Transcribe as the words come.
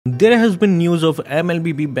There has been news of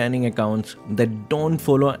MLBB banning accounts that don't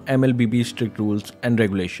follow MLBB strict rules and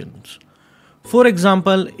regulations. For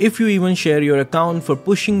example, if you even share your account for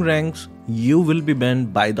pushing ranks, you will be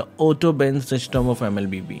banned by the auto ban system of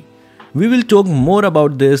MLBB. We will talk more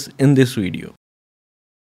about this in this video.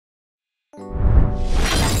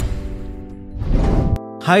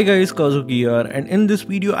 Hi guys, Kazuki here, and in this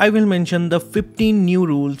video I will mention the 15 new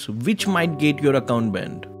rules which might get your account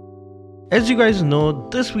banned. As you guys know,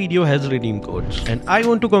 this video has redeem codes and I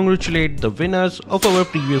want to congratulate the winners of our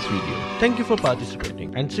previous video. Thank you for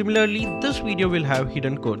participating, and similarly this video will have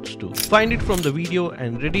hidden codes too. Find it from the video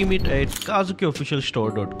and redeem it at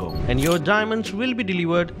kazukiofficialstore.com and your diamonds will be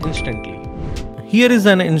delivered instantly. Here is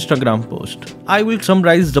an Instagram post. I will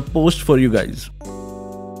summarize the post for you guys.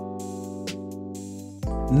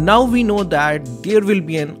 Now we know that there will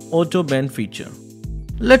be an auto ban feature.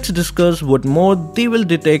 Let's discuss what more they will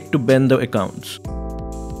detect to ban the accounts.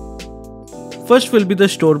 First will be the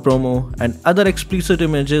store promo and other explicit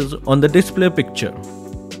images on the display picture.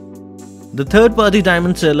 The third-party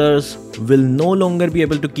diamond sellers will no longer be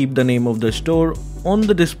able to keep the name of the store on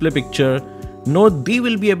the display picture, nor they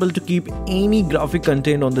will be able to keep any graphic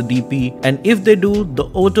content on the DP, and if they do, the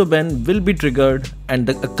auto ban will be triggered and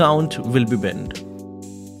the account will be banned.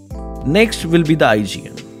 Next will be the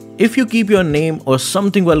IGN. If you keep your name or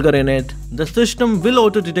something vulgar in it, the system will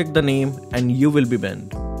auto-detect the name and you will be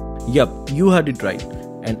banned. Yup, you heard it right.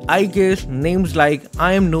 And I guess names like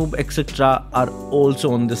I am noob etc. are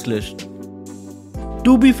also on this list.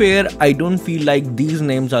 To be fair, I don't feel like these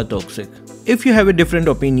names are toxic. If you have a different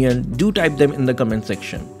opinion, do type them in the comment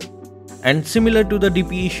section. And similar to the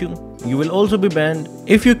DP issue, you will also be banned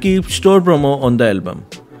if you keep store promo on the album.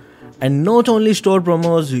 And not only store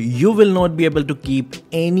promos, you will not be able to keep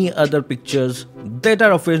any other pictures that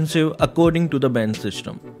are offensive according to the ban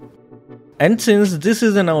system. And since this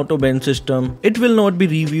is an auto ban system, it will not be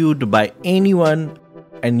reviewed by anyone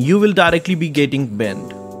and you will directly be getting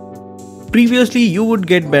banned. Previously, you would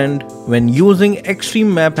get banned when using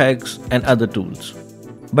extreme map hacks and other tools.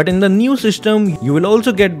 But in the new system, you will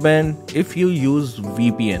also get banned if you use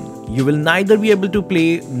VPN. You will neither be able to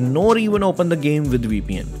play nor even open the game with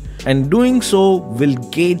VPN. And doing so will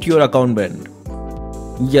get your account banned.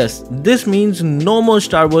 Yes, this means no more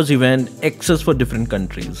Star Wars event access for different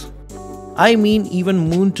countries. I mean,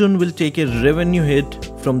 even Moonton will take a revenue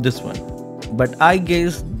hit from this one. But I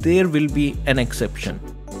guess there will be an exception.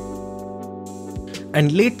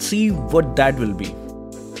 And let's see what that will be.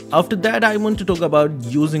 After that, I want to talk about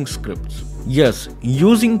using scripts. Yes,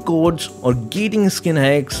 using codes or getting skin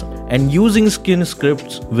hacks and using skin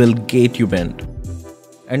scripts will get you banned.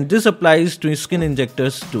 And this applies to skin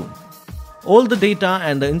injectors too. All the data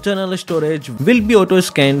and the internal storage will be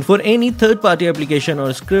auto-scanned for any third-party application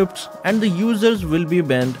or scripts, and the users will be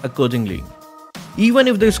banned accordingly. Even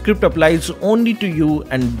if the script applies only to you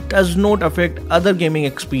and does not affect other gaming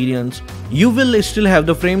experience, you will still have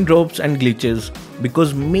the frame drops and glitches,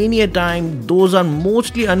 because many a time those are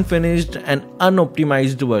mostly unfinished and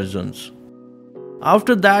unoptimized versions.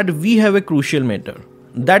 After that, we have a crucial matter.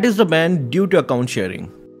 That is the ban due to account sharing.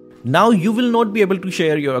 Now you will not be able to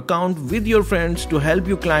share your account with your friends to help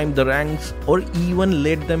you climb the ranks or even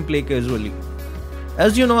let them play casually.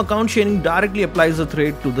 As you know, account sharing directly applies a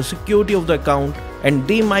threat to the security of the account, and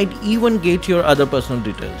they might even get your other personal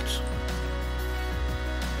details.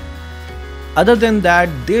 Other than that,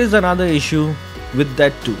 there is another issue with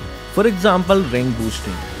that too. For example, rank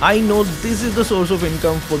boosting. I know this is the source of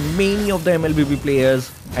income for many of the MLBB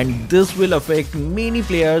players, and this will affect many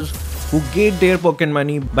players who get their pocket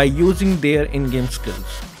money by using their in-game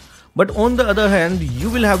skills. But on the other hand, you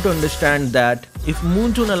will have to understand that if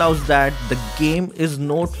Moonton allows that, the game is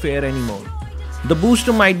not fair anymore. The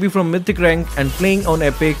booster might be from Mythic rank and playing on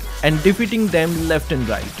Epic and defeating them left and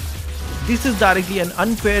right. This is directly an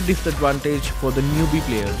unfair disadvantage for the newbie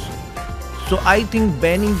players. So I think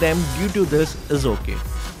banning them due to this is okay.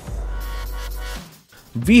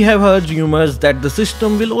 We have heard rumors that the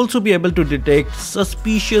system will also be able to detect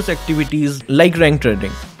suspicious activities like rank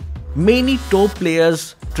trading. Many top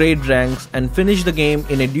players trade ranks and finish the game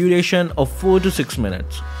in a duration of 4 to 6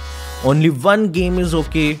 minutes. Only one game is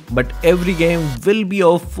okay, but every game will be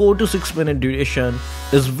of 4 to 6 minute duration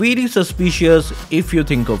is very suspicious if you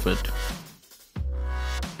think of it.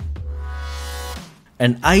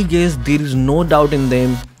 And I guess there is no doubt in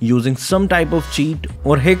them using some type of cheat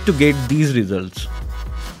or hack to get these results.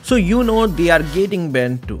 So you know they are getting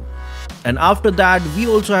banned too. And after that, we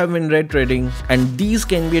also have win rate trading, and these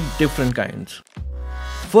can be different kinds.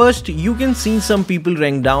 First, you can see some people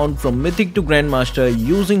rank down from Mythic to Grandmaster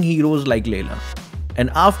using heroes like Layla. and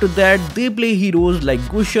after that they play heroes like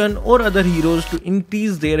Gushan or other heroes to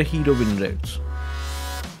increase their hero win rates.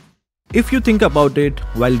 If you think about it,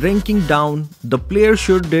 while ranking down, the player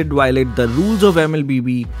did violate the rules of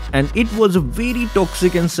MLBB, and it was a very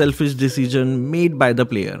toxic and selfish decision made by the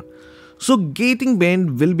player. So getting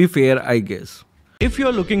banned will be fair, I guess. If you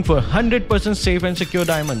are looking for 100% safe and secure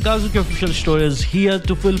diamond, Kazuki official store is here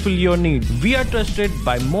to fulfill your need. We are trusted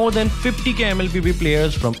by more than 50k MLBB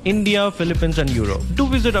players from India, Philippines and Europe. Do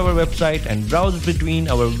visit our website and browse between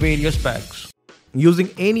our various packs. Using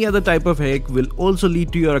any other type of hack will also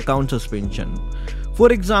lead to your account suspension.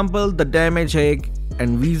 For example, the damage hack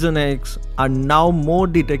and vision hacks are now more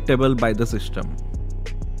detectable by the system.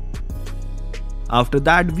 After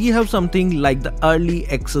that, we have something like the early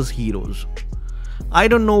access heroes. I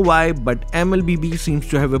don't know why, but MLBB seems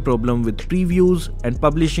to have a problem with previews and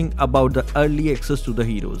publishing about the early access to the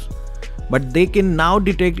heroes. But they can now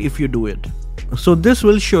detect if you do it. So this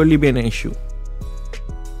will surely be an issue.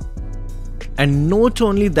 And not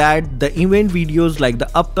only that, the event videos like the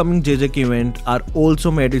upcoming JJK event are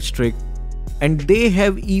also made strict. And they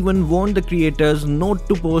have even warned the creators not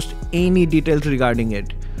to post any details regarding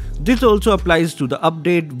it. This also applies to the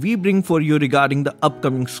update we bring for you regarding the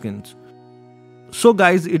upcoming skins. So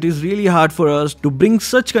guys, it is really hard for us to bring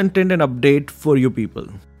such content and update for you people.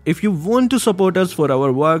 If you want to support us for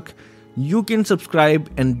our work, you can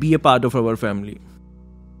subscribe and be a part of our family.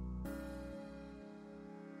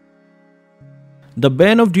 The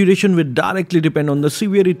ban of duration will directly depend on the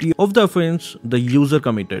severity of the offense the user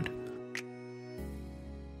committed.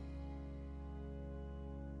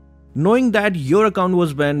 Knowing that your account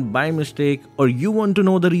was banned by mistake or you want to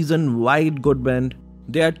know the reason why it got banned,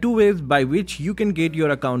 there are two ways by which you can get your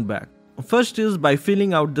account back. First is by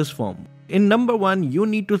filling out this form. In number 1, you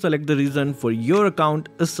need to select the reason for your account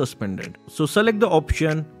is suspended. So select the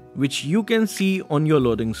option which you can see on your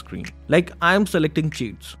loading screen. Like I am selecting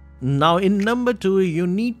cheats. Now in number 2, you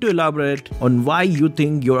need to elaborate on why you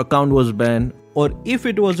think your account was banned, or if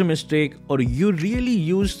it was a mistake or you really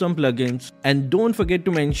used some plugins, and don't forget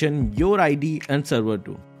to mention your ID and server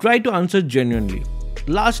too. Try to answer genuinely.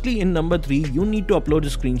 Lastly, in number 3, you need to upload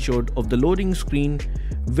a screenshot of the loading screen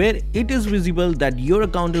where it is visible that your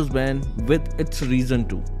account is banned with its reason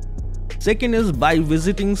too. Second is by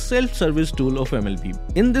visiting self-service tool of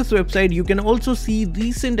MLBB. In this website, you can also see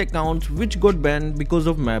recent accounts which got banned because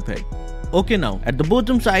of map hack. Okay, now at the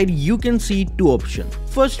bottom side you can see two options.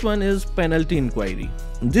 First one is penalty inquiry.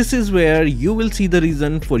 This is where you will see the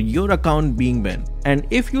reason for your account being banned, and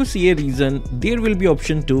if you see a reason, there will be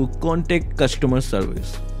option to contact customer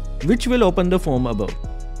service, which will open the form above.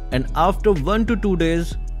 And after 1 to 2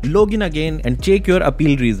 days, log in again and check your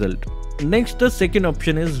appeal result. Next, the second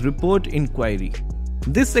option is report inquiry.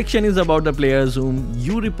 This section is about the players whom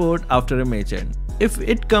you report after a match end. If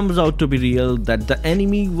it comes out to be real that the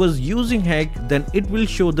enemy was using hack, then it will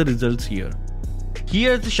show the results here.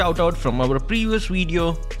 Here's a shout out from our previous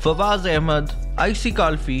video: Fawaz Ahmed, IC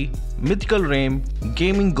Kalfi, Mythical Ram,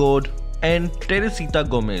 Gaming God and Teresita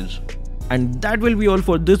Gomez. And that will be all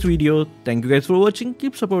for this video. Thank you guys for watching.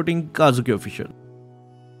 Keep supporting Kazuki Official.